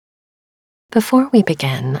Before we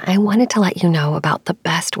begin, I wanted to let you know about the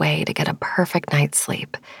best way to get a perfect night's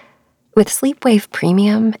sleep. With Sleepwave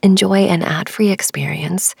Premium, enjoy an ad-free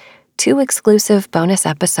experience, 2 exclusive bonus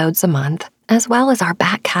episodes a month, as well as our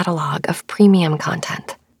back catalog of premium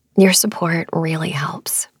content. Your support really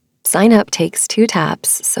helps. Sign up takes 2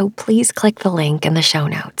 taps, so please click the link in the show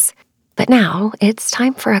notes. But now, it's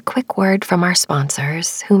time for a quick word from our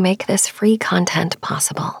sponsors who make this free content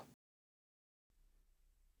possible.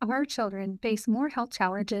 Our children face more health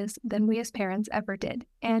challenges than we as parents ever did,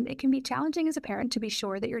 and it can be challenging as a parent to be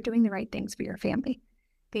sure that you're doing the right things for your family.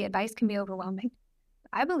 The advice can be overwhelming.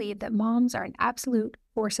 I believe that moms are an absolute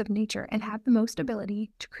force of nature and have the most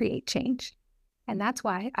ability to create change. And that's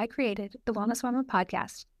why I created the Wellness Mama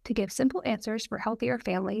podcast to give simple answers for healthier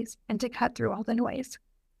families and to cut through all the noise.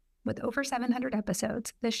 With over 700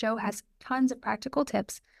 episodes, the show has tons of practical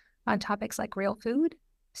tips on topics like real food,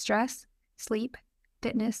 stress, sleep,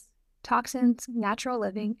 fitness, toxins, natural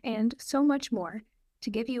living, and so much more to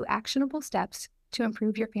give you actionable steps to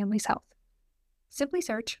improve your family's health. Simply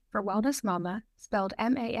search for Wellness Mama, spelled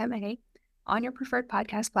M-A-M-A, on your preferred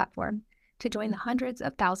podcast platform to join the hundreds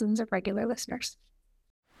of thousands of regular listeners.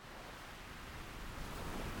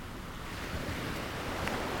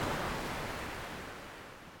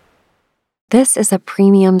 This is a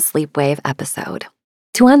premium Sleepwave episode.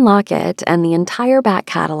 To unlock it and the entire back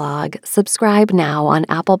catalog, subscribe now on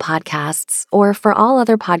Apple Podcasts, or for all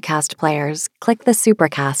other podcast players, click the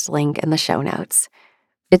Supercast link in the show notes.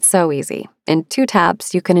 It's so easy. In 2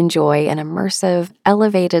 taps, you can enjoy an immersive,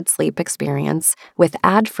 elevated sleep experience with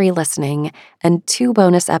ad-free listening and 2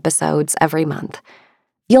 bonus episodes every month.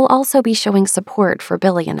 You'll also be showing support for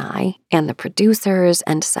Billy and I, and the producers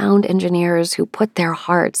and sound engineers who put their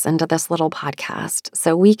hearts into this little podcast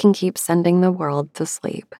so we can keep sending the world to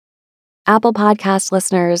sleep. Apple Podcast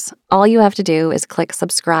listeners, all you have to do is click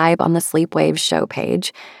subscribe on the Sleepwave show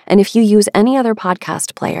page, and if you use any other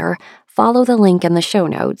podcast player, follow the link in the show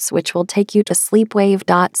notes, which will take you to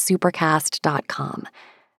sleepwave.supercast.com.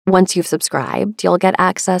 Once you've subscribed, you'll get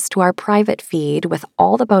access to our private feed with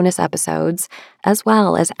all the bonus episodes, as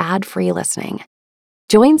well as ad-free listening.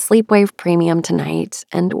 Join Sleepwave Premium tonight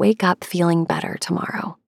and wake up feeling better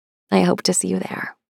tomorrow. I hope to see you there.